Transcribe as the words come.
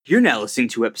You're now listening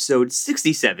to episode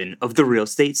 67 of the Real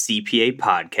Estate CPA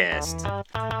podcast.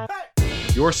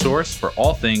 Your source for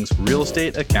all things real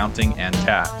estate, accounting, and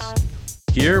tax.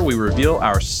 Here we reveal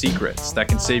our secrets that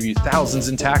can save you thousands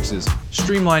in taxes,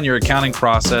 streamline your accounting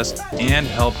process, and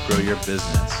help grow your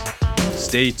business.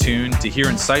 Stay tuned to hear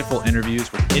insightful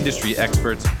interviews with industry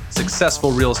experts,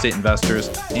 successful real estate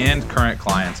investors, and current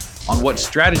clients on what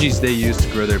strategies they use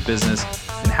to grow their business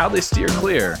and how they steer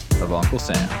clear of Uncle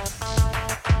Sam.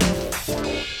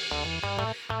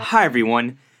 Hi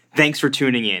everyone, thanks for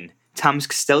tuning in. Thomas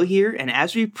Costello here, and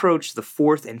as we approach the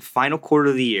fourth and final quarter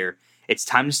of the year, it's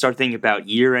time to start thinking about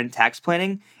year-end tax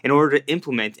planning in order to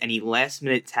implement any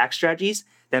last-minute tax strategies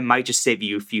that might just save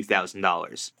you a few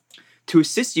 $1,000s. To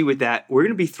assist you with that, we're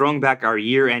going to be throwing back our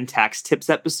year-end tax tips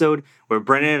episode where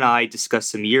Brennan and I discuss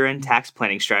some year-end tax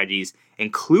planning strategies,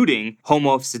 including home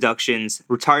office deductions,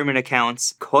 retirement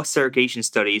accounts, cost segregation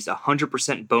studies,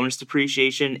 100% bonus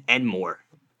depreciation, and more.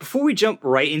 Before we jump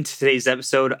right into today's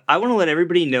episode, I want to let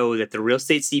everybody know that the Real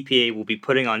Estate CPA will be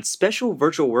putting on special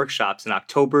virtual workshops in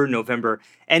October, November,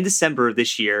 and December of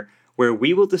this year, where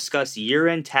we will discuss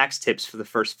year-end tax tips for the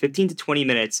first 15 to 20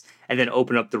 minutes and then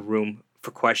open up the room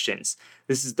for questions.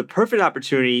 This is the perfect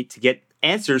opportunity to get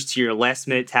answers to your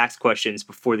last-minute tax questions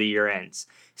before the year ends.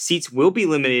 Seats will be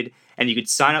limited, and you can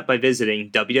sign up by visiting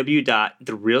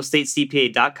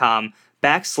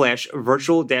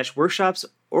www.therealestatecpa.com/virtual-workshops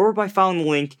or by following the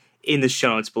link in the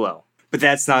show notes below. But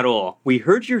that's not all. We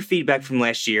heard your feedback from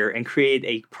last year and created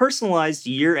a personalized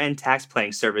year-end tax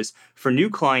planning service for new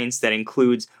clients that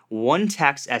includes one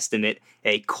tax estimate,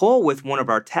 a call with one of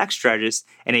our tax strategists,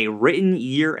 and a written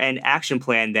year-end action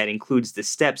plan that includes the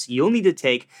steps you'll need to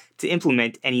take to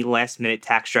implement any last-minute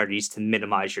tax strategies to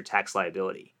minimize your tax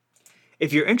liability.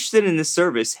 If you're interested in this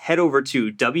service, head over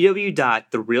to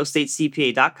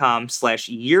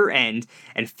www.therealestatecpa.com/year-end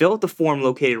and fill out the form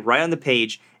located right on the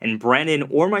page, and Brandon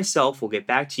or myself will get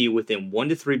back to you within 1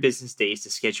 to 3 business days to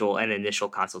schedule an initial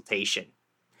consultation.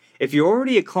 If you're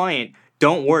already a client,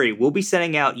 don't worry, we'll be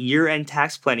sending out year-end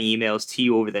tax planning emails to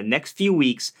you over the next few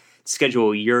weeks to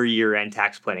schedule your year-end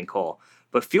tax planning call.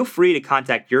 But feel free to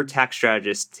contact your tax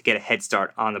strategist to get a head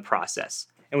start on the process.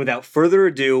 And without further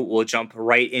ado, we'll jump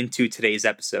right into today's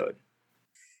episode.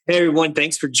 Hey everyone,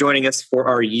 thanks for joining us for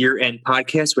our year-end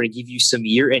podcast. We're going to give you some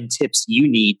year-end tips you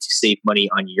need to save money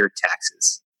on your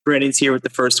taxes. Brandon's here with the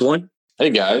first one. Hey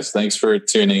guys, thanks for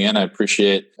tuning in. I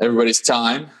appreciate everybody's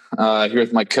time. Here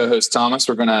with my co-host Thomas,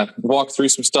 we're going to walk through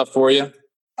some stuff for you.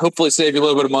 Hopefully save you a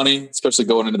little bit of money, especially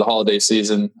going into the holiday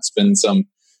season. Spend some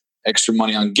extra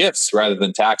money on gifts rather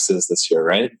than taxes this year,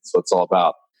 right? That's what it's all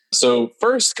about. So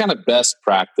first, kind of best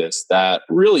practice that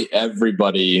really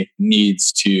everybody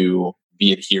needs to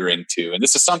be adhering to. And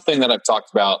this is something that I've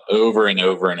talked about over and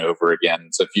over and over again.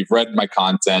 So if you've read my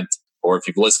content or if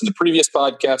you've listened to previous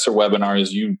podcasts or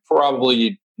webinars, you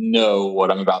probably know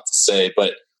what I'm about to say,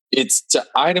 but it's to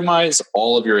itemize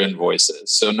all of your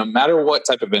invoices. So no matter what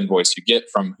type of invoice you get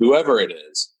from whoever it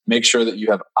is, make sure that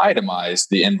you have itemized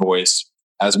the invoice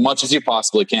as much as you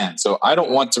possibly can. So I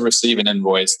don't want to receive an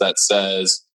invoice that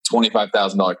says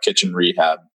 $25,000 kitchen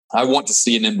rehab. I want to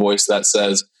see an invoice that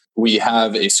says we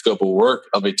have a scope of work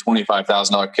of a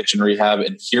 $25,000 kitchen rehab,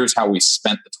 and here's how we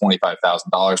spent the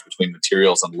 $25,000 between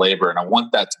materials and labor. And I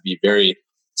want that to be very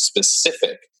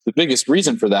specific. The biggest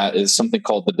reason for that is something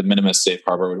called the de minimis safe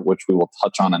harbor, which we will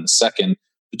touch on in a second.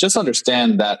 But just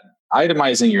understand that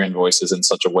itemizing your invoices in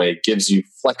such a way gives you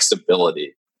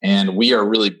flexibility. And we are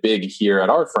really big here at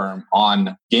our firm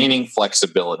on gaining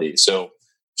flexibility. So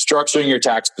structuring your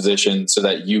tax position so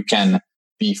that you can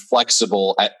be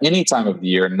flexible at any time of the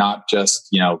year, not just,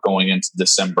 going into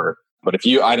December. But if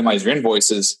you itemize your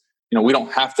invoices, we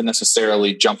don't have to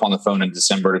necessarily jump on the phone in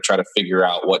December to try to figure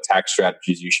out what tax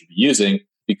strategies you should be using,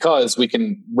 because we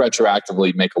can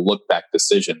retroactively make a look back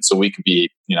decision. So we could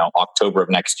be, October of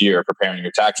next year preparing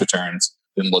your tax returns,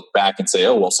 then look back and say,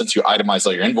 oh, well, since you itemized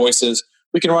all your invoices,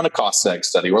 we can run a cost seg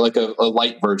study, or like a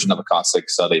light version of a cost seg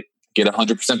study. Get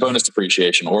 100% bonus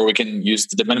depreciation, or we can use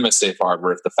the de minimis safe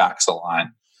harbor if the facts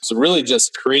align. So really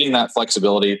just creating that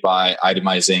flexibility by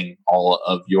itemizing all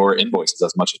of your invoices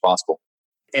as much as possible.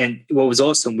 And what was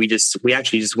awesome, we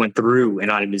actually just went through an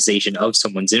itemization of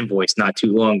someone's invoice not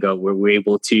too long ago, where we were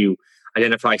able to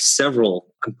identify several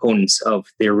components of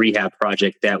their rehab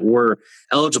project that were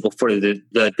eligible for the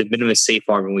de minimis safe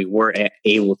harbor, and we were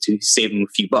able to save them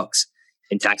a few bucks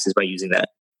in taxes by using that.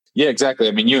 Yeah, exactly.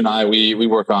 I mean, you and I, we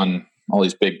work on all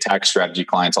these big tax strategy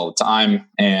clients all the time.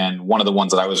 And one of the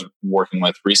ones that I was working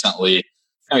with recently,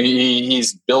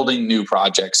 He's building new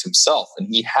projects himself, and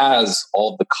he has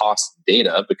all the cost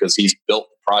data because he's built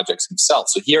projects himself.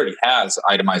 So he already has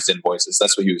itemized invoices.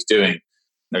 That's what he was doing.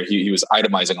 He was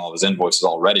itemizing all of his invoices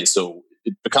already. So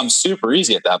it becomes super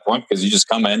easy at that point because you just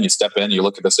come in, you step in, you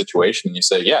look at the situation, and you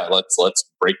say, yeah, let's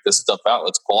break this stuff out.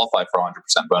 Let's qualify for 100%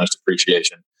 bonus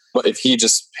depreciation. But if he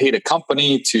just paid a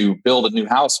company to build a new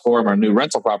house for him or a new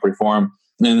rental property for him,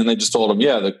 and then they just told him,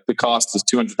 yeah, the cost is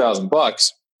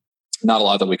 $200,000, not a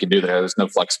lot that we can do there. There's no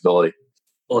flexibility.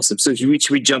 Awesome. So should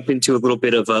we jump into a little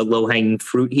bit of low-hanging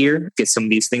fruit here, get some of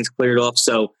these things cleared off?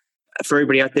 So for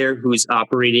everybody out there who's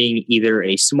operating either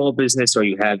a small business or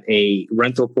you have a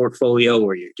rental portfolio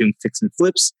or you're doing fix and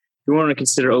flips, you want to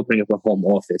consider opening up a home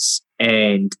office.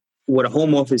 And what a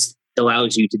home office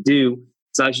allows you to do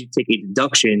is allows you to take a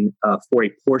deduction for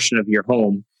a portion of your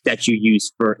home that you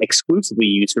exclusively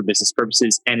use for business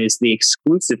purposes and is the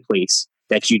exclusive place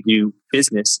that you do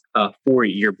business for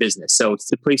your business. So it's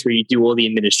the place where you do all the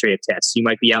administrative tasks. You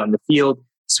might be out in the field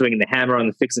swinging the hammer on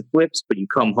the fix and flips, but you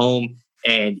come home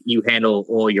and you handle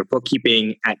all your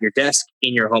bookkeeping at your desk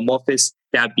in your home office.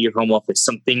 That'd be your home office.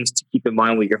 Some things to keep in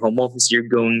mind with your home office: you're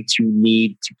going to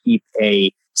need to keep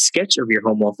a sketch of your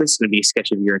home office. It's going to be a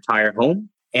sketch of your entire home.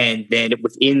 And then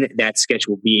within that sketch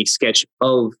will be a sketch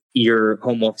of your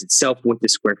home office itself with the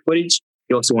square footage.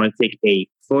 You also want to take a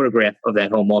photograph of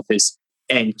that home office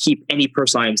and keep any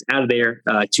personal items out of there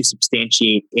to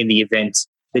substantiate in the event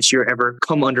that you're ever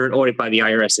come under an audit by the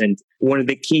IRS. And one of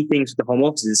the key things with the home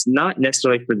office is not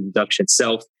necessarily for the deduction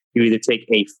itself. You either take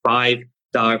a $5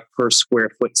 per square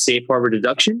foot safe harbor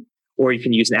deduction, or you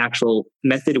can use an actual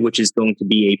method, which is going to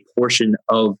be a portion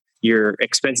of your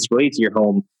expenses related to your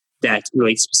home that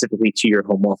relates specifically to your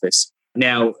home office.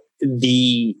 Now,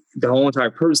 the whole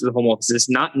entire purpose of the home office is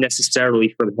not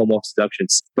necessarily for the home office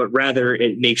deductions, but rather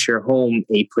it makes your home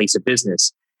a place of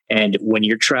business. And when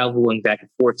you're traveling back and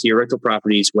forth to your rental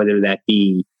properties, whether that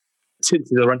be to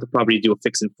the rental property to do a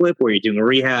fix and flip, or you're doing a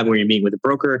rehab, or you're meeting with a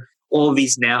broker, all of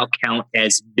these now count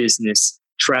as business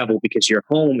travel because your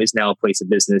home is now a place of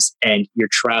business and you're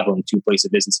traveling to a place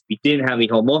of business. If you didn't have a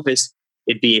home office,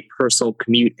 it'd be a personal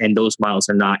commute and those miles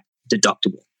are not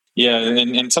deductible. Yeah,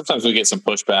 and sometimes we get some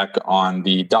pushback on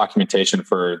the documentation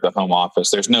for the home office.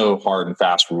 There's no hard and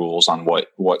fast rules on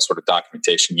what sort of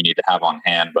documentation you need to have on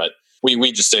hand, but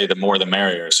we just say the more the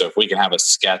merrier. So if we can have a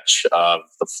sketch of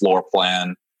the floor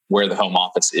plan, where the home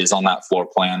office is on that floor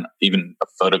plan, even a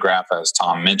photograph, as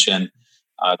Tom mentioned,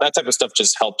 that type of stuff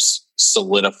just helps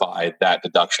solidify that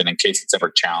deduction in case it's ever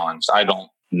challenged. I don't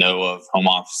know of home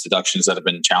office deductions that have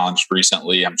been challenged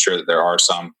recently. I'm sure that there are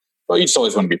some, but you just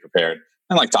always want to be prepared.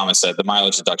 And like Thomas said, the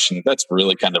mileage deduction, that's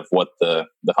really kind of what the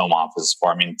home office is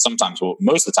for. I mean, sometimes,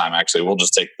 most of the time, actually, we'll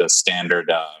just take the standard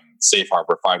safe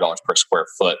harbor, $5 per square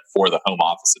foot for the home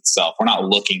office itself. We're not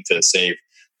looking to save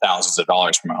thousands of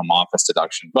dollars from a home office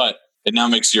deduction, but it now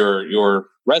makes your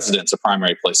residence a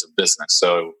primary place of business.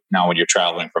 So now when you're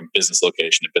traveling from business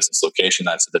location to business location,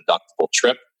 that's a deductible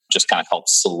trip. Just kind of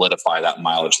helps solidify that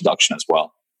mileage deduction as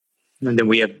well. And then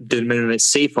we have the de minimis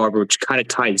safe harbor, which kind of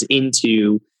ties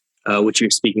into what you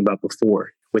were speaking about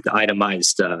before with the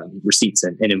itemized receipts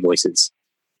and invoices.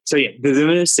 So yeah, the de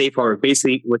minimis safe harbor,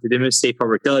 basically what the de minimis safe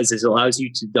harbor does is it allows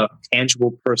you to deduct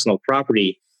tangible personal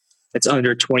property that's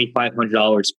under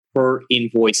 $2,500 per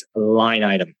invoice line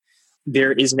item.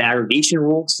 There is an aggregation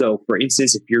rule. So for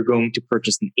instance, if you're going to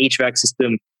purchase an HVAC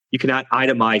system, you cannot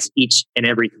itemize each and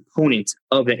every component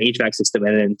of the HVAC system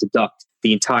and then deduct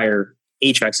the entire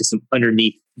HVAC system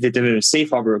underneath the de minimis safe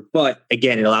harbor. But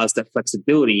again, it allows that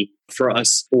flexibility for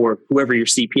us or whoever your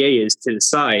CPA is to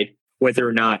decide whether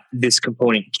or not this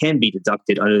component can be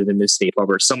deducted under the de minimis safe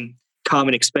harbor. Some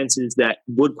common expenses that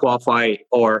would qualify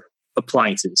are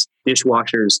appliances,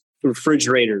 dishwashers,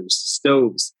 refrigerators,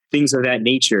 stoves, things of that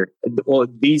nature. All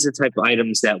these are the type of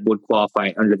items that would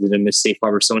qualify under the de minimis safe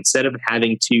harbor. So instead of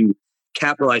having to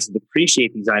capitalize and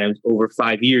depreciate these items over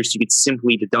 5 years, you could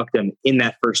simply deduct them in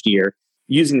that first year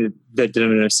using the de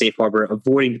minimis safe harbor,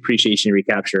 avoiding depreciation and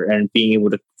recapture, and being able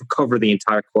to recover the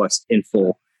entire cost in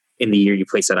full in the year you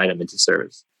place that item into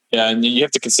service. Yeah, and you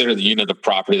have to consider the unit of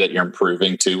property that you're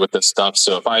improving to with this stuff.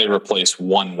 So if I replace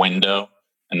one window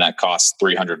and that costs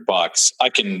 $300, I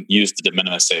can use the de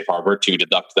minimis safe harbor to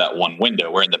deduct that one window,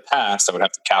 where in the past I would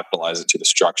have to capitalize it to the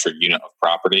structured unit of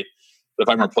property. But if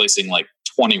I'm replacing like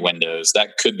 20 windows,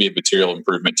 that could be a material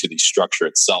improvement to the structure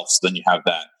itself. So then you have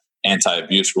that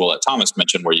anti-abuse rule that Thomas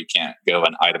mentioned, where you can't go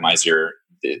and itemize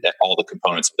all the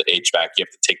components of the HVAC. You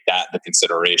have to take that into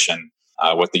consideration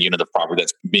with the unit of property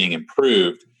that's being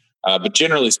improved. But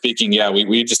generally speaking, yeah,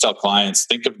 we just tell clients,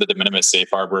 think of the de minimis safe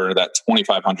harbor, that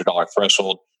 $2,500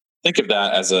 threshold. think of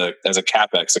that as a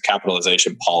CapEx, a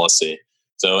capitalization policy.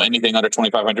 So anything under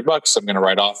 $2,500, I'm going to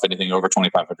write off. Anything over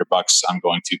 $2,500, I'm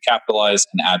going to capitalize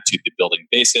and add to the building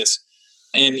basis.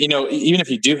 And, even if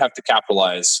you do have to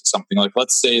capitalize something, like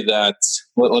let's say that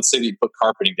you put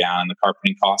carpeting down and the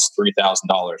carpeting costs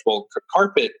 $3,000. Well,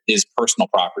 carpet is personal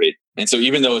property. And so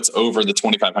even though it's over the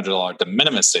 $2,500 de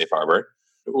minimis safe harbor,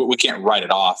 we can't write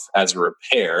it off as a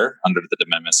repair under the de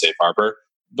minimis safe harbor.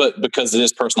 But because it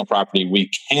is personal property, we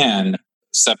can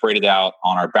separate it out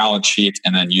on our balance sheet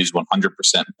and then use 100%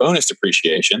 bonus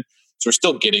depreciation. So we're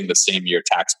still getting the same year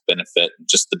tax benefit.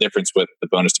 Just the difference with the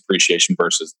bonus depreciation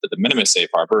versus the de minimis safe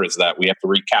harbor is that we have to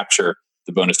recapture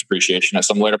the bonus depreciation at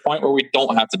some later point, where we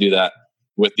don't have to do that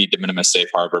with the de minimis safe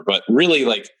harbor. But really,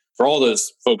 for all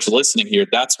those folks listening here,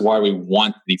 that's why we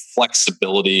want the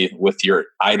flexibility with your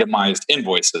itemized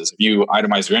invoices. If you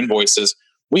itemize your invoices,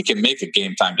 we can make a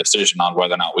game time decision on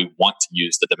whether or not we want to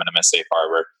use the de minimis safe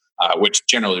harbor, which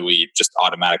generally we just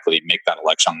automatically make that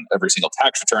election on every single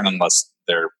tax return unless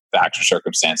their facts or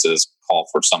circumstances call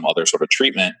for some other sort of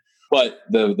treatment. But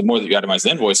the more that you itemize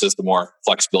the invoices, the more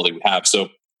flexibility we have. So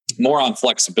more on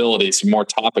flexibility, some more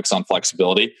topics on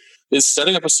flexibility is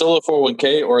setting up a solo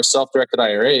 401k or a self-directed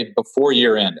IRA before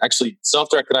year end. Actually,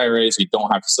 self-directed IRAs, you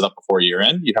don't have to set up before year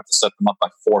end. You have to set them up by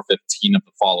 4/15 of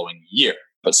the following year.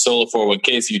 But solo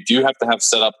 401ks, you do have to have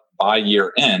set up by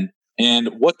year end. And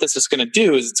what this is going to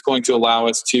do is it's going to allow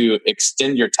us to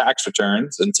extend your tax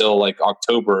returns until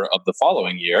October of the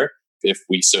following year, if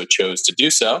we so chose to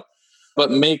do so, but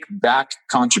make back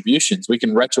contributions. We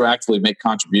can retroactively make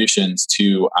contributions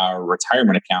to our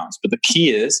retirement accounts. But the key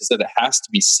is that it has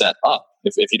to be set up.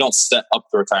 If you don't set up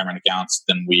the retirement accounts,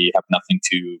 then we have nothing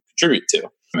to contribute to.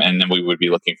 And then we would be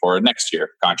looking for a next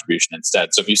year contribution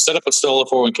instead. So if you set up a solo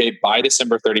 401k by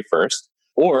December 31st,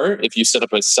 or if you set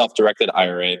up a self-directed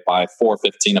IRA by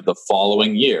 4/15 of the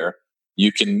following year,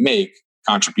 you can make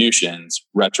contributions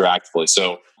retroactively.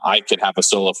 So I could have a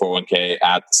solo 401k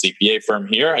at the CPA firm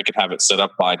here. I could have it set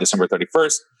up by December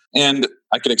 31st, and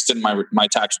I could extend my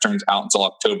tax returns out until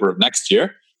October of next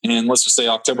year. And let's just say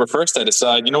October 1st, I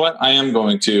decide, you know what, I am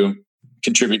going to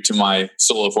contribute to my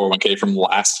solo 401k from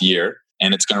last year,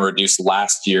 and it's going to reduce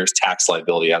last year's tax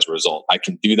liability as a result. I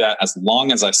can do that as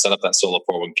long as I set up that solo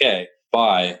 401k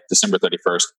by December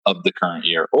 31st of the current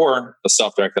year, or a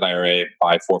self-directed IRA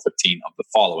by 4/15 of the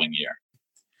following year.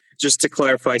 Just to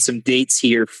clarify some dates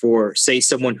here for, say,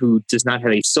 someone who does not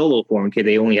have a solo 401k,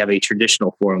 they only have a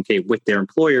traditional 401k with their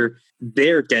employer,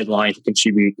 their deadline to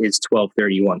contribute is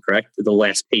 12/31, correct? The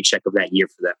last paycheck of that year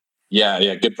for them.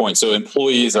 Yeah, good point. So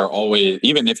employees are always,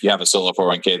 even if you have a solo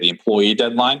 401k, the employee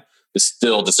deadline is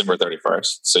still December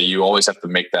 31st. So you always have to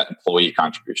make that employee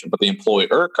contribution, but the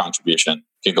employer contribution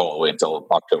can go all the way until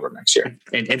October next year.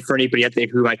 And for anybody out there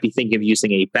who might be thinking of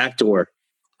using a backdoor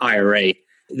IRA,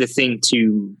 the thing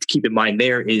to keep in mind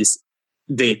there is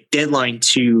the deadline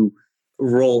to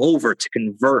roll over to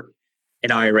convert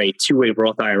an IRA to a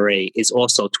Roth IRA is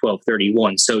also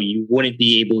 12/31. So you wouldn't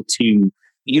be able to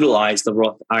utilize the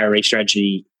Roth IRA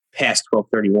strategy past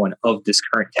 12/31 of this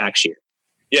current tax year.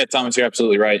 Yeah, Thomas, you're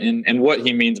absolutely right. And what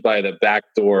he means by the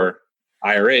backdoor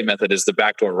IRA method is the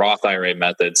backdoor Roth IRA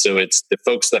method. So it's the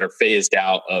folks that are phased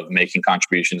out of making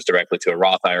contributions directly to a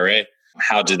Roth IRA.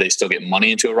 How do they still get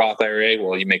money into a Roth IRA?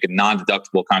 Well, you make a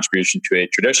non-deductible contribution to a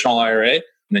traditional IRA, and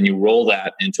then you roll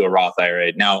that into a Roth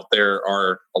IRA. Now, there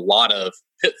are a lot of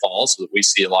pitfalls that we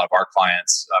see a lot of our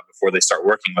clients before they start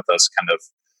working with us kind of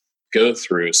go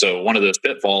through. So one of those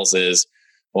pitfalls is,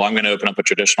 well, I'm going to open up a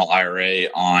traditional IRA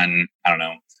on,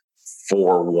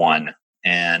 4/1,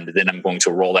 and then I'm going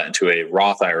to roll that into a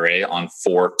Roth IRA on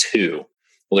 4/2.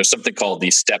 Well, there's something called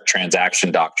the step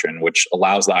transaction doctrine, which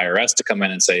allows the IRS to come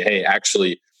in and say, hey,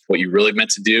 actually, what you really meant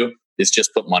to do is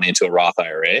just put money into a Roth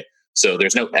IRA. So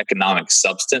there's no economic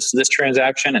substance to this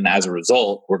transaction. And as a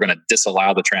result, we're going to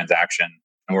disallow the transaction.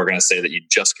 And we're going to say that you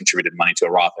just contributed money to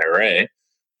a Roth IRA.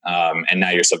 And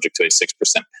now you're subject to a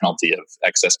 6% penalty of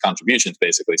excess contributions,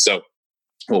 basically. So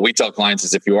what we tell clients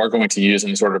is if you are going to use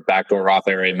any sort of backdoor Roth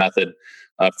IRA method,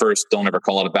 first, don't ever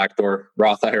call it a backdoor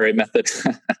Roth IRA method.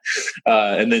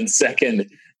 And then second,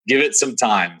 give it some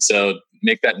time. So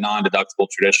make that non-deductible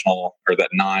traditional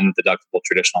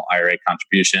IRA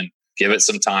contribution. Give it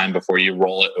some time before you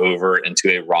roll it over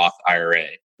into a Roth IRA.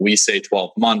 We say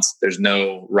 12 months. There's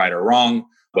no right or wrong,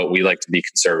 but we like to be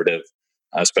conservative,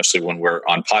 especially when we're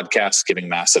on podcasts giving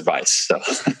mass advice. So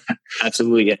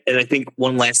Absolutely. And I think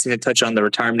one last thing to touch on the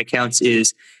retirement accounts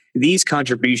is these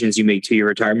contributions you make to your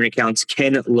retirement accounts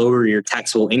can lower your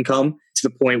taxable income to the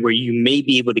point where you may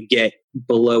be able to get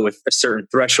below a certain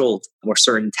threshold or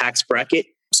certain tax bracket.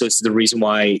 So this is the reason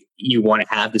why you want to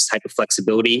have this type of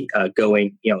flexibility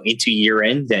going, into year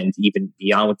end and even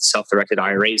beyond with the self-directed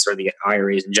IRAs or the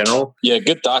IRAs in general. Yeah,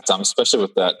 good thought, Tom, especially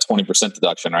with that 20%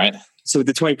 deduction, right? So with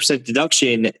the 20%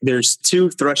 deduction, there's two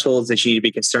thresholds that you need to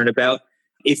be concerned about.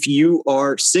 If you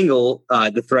are single,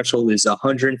 the threshold is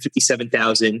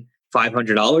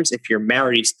 $157,500. If you're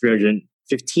married, it's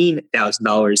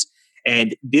 $315,000.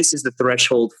 And this is the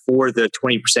threshold for the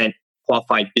 20%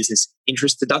 qualified business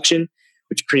interest deduction,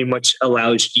 which pretty much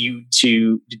allows you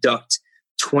to deduct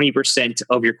 20%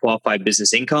 of your qualified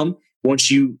business income.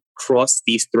 Once you cross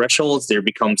these thresholds, there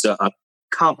becomes a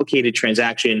complicated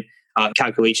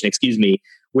calculation,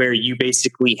 where you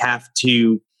basically have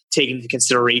to take into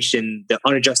consideration the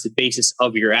unadjusted basis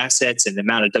of your assets and the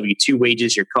amount of W-2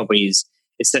 wages your company is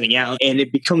sending out. And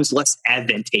it becomes less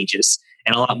advantageous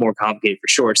and a lot more complicated for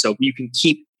sure. So you can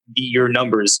keep your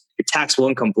numbers, your taxable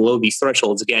income below these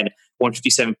thresholds. Again,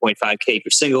 157.5K if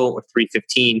you're single or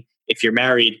 315 if you're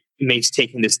married. It makes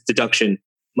taking this deduction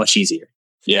much easier.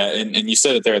 Yeah, and you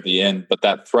said it there at the end, but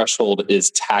that threshold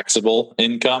is taxable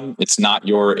income. It's not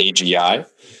your AGI.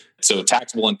 So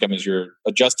taxable income is your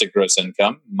adjusted gross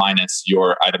income minus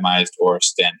your itemized or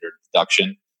standard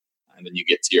deduction. And then you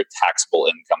get to your taxable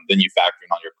income. Then you factor in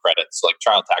all your credits, like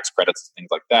child tax credits and things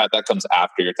like that. That comes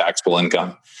after your taxable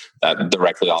income. That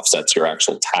directly offsets your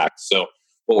actual tax. So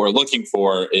what we're looking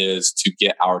for is to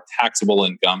get our taxable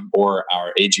income or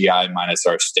our AGI minus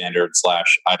our standard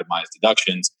 / itemized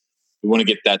deductions. We want to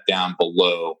get that down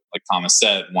below, like Thomas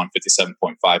said,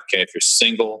 157.5K if you're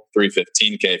single,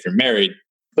 315K if you're married.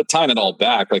 But tying it all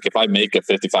back, like if I make a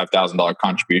 $55,000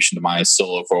 contribution to my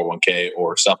solo 401k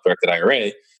or self-directed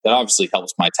IRA, that obviously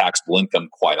helps my taxable income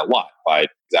quite a lot by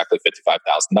exactly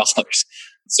 $55,000.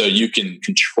 So you can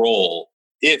control,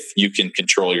 if you can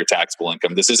control your taxable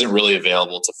income. This isn't really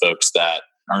available to folks that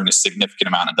earn a significant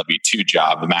amount of W-2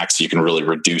 job. The max you can really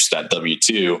reduce that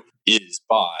W-2 is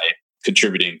by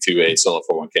contributing to a solo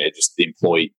 401k, just the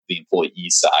employee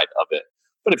side of it.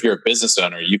 But if you're a business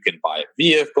owner, you can buy a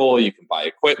vehicle, you can buy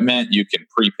equipment, you can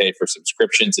prepay for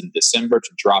subscriptions in December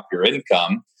to drop your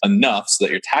income enough so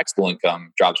that your taxable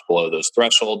income drops below those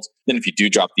thresholds. Then if you do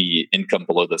drop the income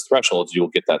below those thresholds, you'll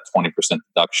get that 20%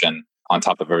 deduction on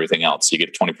top of everything else. You get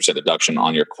a 20% deduction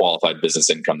on your qualified business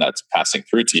income that's passing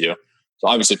through to you. So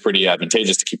obviously pretty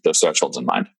advantageous to keep those thresholds in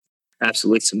mind.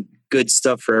 Absolutely. Some good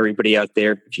stuff for everybody out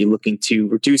there. If you're looking to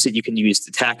reduce it, you can use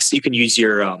the tax. You can use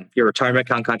your retirement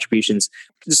account contributions.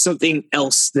 There's something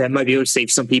else that might be able to save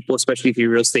some people, especially if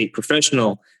you're a real estate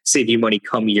professional, save you money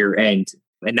come year end.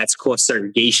 And that's cost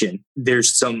segregation.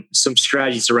 There's some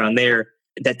strategies around there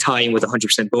that tie in with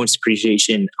 100% bonus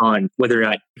depreciation on whether or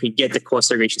not you can get the cost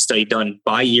segregation study done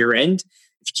by year end.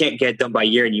 If you can't get it done by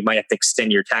year end, you might have to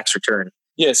extend your tax return.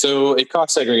 Yeah, so a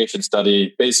cost segregation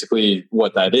study, basically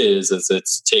what that is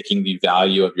it's taking the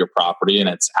value of your property and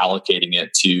it's allocating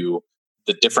it to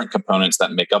the different components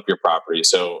that make up your property.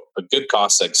 So a good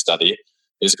cost seg study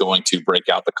is going to break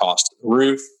out the cost of the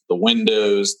roof, the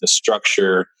windows, the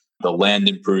structure, the land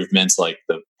improvements like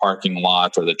the parking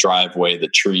lot or the driveway, the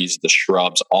trees, the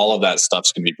shrubs, all of that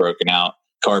stuff's going to be broken out,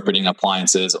 carpeting,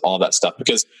 appliances, all that stuff.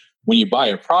 Because when you buy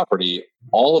a property,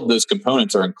 all of those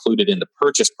components are included in the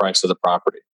purchase price of the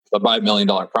property. If I buy $1 million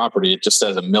property, it just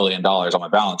says $1 million on my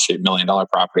balance sheet, $1 million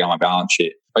property on my balance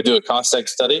sheet. If I do a cost seg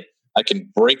study, I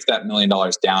can break that $1 million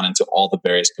down into all the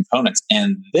various components.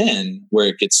 And then where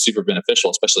it gets super beneficial,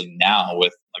 especially now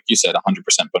with, like you said, 100%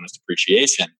 bonus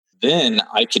depreciation, then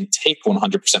I can take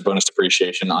 100% bonus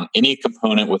depreciation on any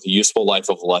component with a useful life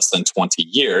of less than 20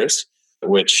 years,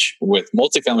 which with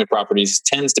multifamily properties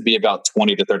tends to be about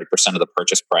 20 to 30% of the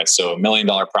purchase price. So $1 million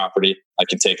property, I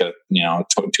can take a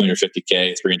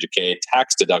 250K, 300K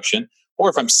tax deduction. Or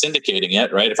if I'm syndicating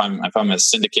it, right? If I'm a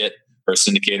syndicate or a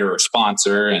syndicator or a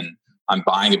sponsor and I'm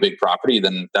buying a big property,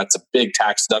 then that's a big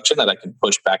tax deduction that I can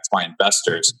push back to my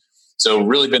investors. So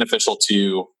really beneficial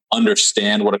to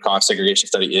understand what a cost segregation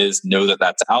study is, know that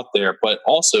that's out there. But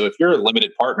also, if you're a limited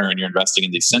partner and you're investing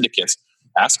in these syndicates,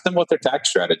 ask them what their tax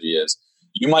strategy is.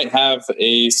 You might have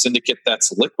a syndicate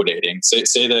that's liquidating.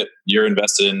 Say that you're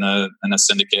invested in a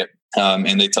syndicate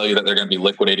and they tell you that they're going to be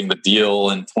liquidating the deal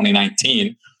in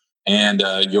 2019 and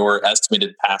your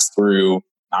estimated pass-through,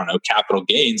 capital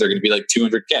gains are going to be like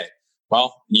 200K.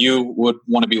 Well, you would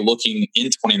want to be looking in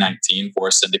 2019 for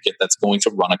a syndicate that's going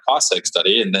to run a cost seg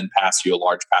study and then pass you a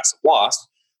large passive loss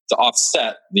to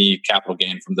offset the capital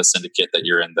gain from the syndicate that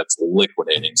you're in that's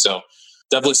liquidating. So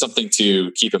definitely something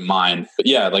to keep in mind. But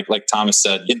yeah, like Thomas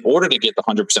said, in order to get the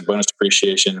 100% bonus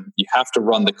depreciation, you have to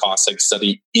run the cost seg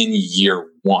study in year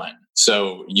one.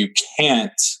 So you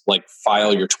can't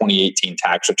file your 2018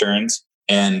 tax returns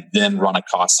and then run a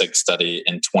cost seg study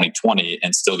in 2020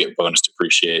 and still get bonus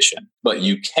depreciation. But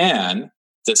you can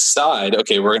decide,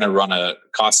 okay, we're going to run a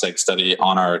cost seg study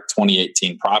on our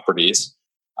 2018 properties.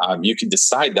 You can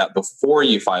decide that before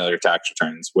you file your tax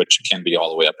returns, which can be all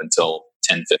the way up until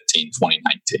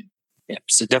 10/15/2019. Yeah,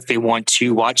 so definitely want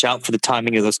to watch out for the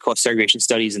timing of those cost segregation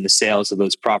studies and the sales of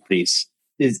those properties.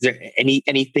 Is there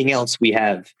anything else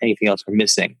we're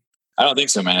missing? I don't think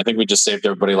so, man. I think we just saved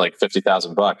everybody like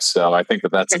 $50,000. So I think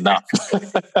that's enough.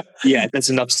 Yeah, that's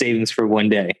enough savings for one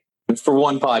day. For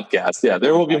one podcast. Yeah,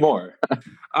 there will be more.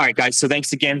 All right, guys. So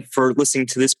thanks again for listening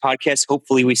to this podcast.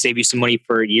 Hopefully we save you some money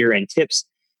for year-end tips.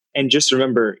 And just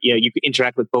remember, you can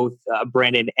interact with both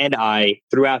Brandon and I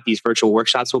throughout these virtual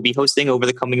workshops we'll be hosting over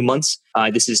the coming months.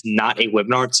 This is not a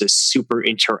webinar. It's a super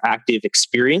interactive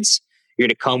experience. You're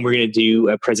going to come. We're going to do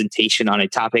a presentation on a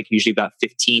topic, usually about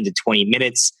 15 to 20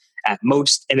 minutes at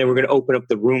most. And then we're going to open up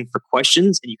the room for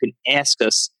questions. And you can ask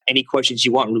us any questions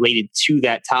you want related to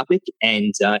that topic.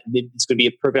 And it's going to be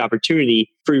a perfect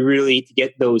opportunity for you really to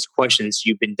get those questions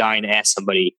you've been dying to ask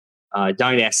somebody,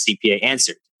 dying to ask CPA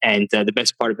answered. And the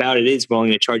best part about it is we're only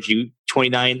going to charge you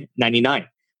 $29.99.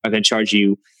 I'm going to charge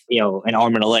you, an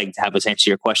arm and a leg to have us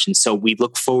answer your questions. So we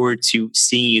look forward to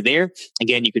seeing you there.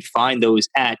 Again, you could find those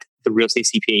at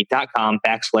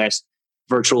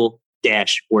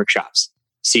therealestatecpa.com/virtual-workshops.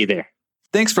 See you there.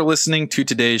 Thanks for listening to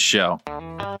today's show.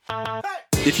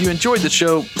 If you enjoyed the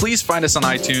show, please find us on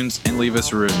iTunes and leave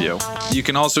us a review. You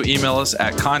can also email us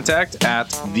at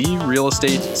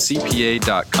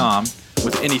contact@therealestatecpa.com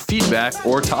with any feedback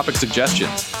or topic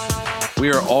suggestions.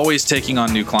 We are always taking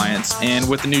on new clients, and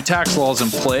with the new tax laws in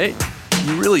play,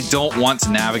 you really don't want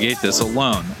to navigate this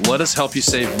alone. Let us help you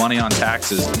save money on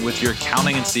taxes with your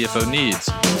accounting and CFO needs.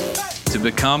 To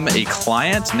become a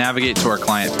client, navigate to our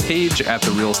client page at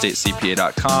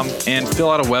therealestatecpa.com and fill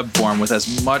out a web form with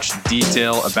as much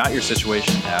detail about your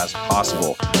situation as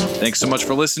possible. Thanks so much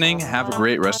for listening. Have a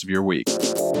great rest of your week.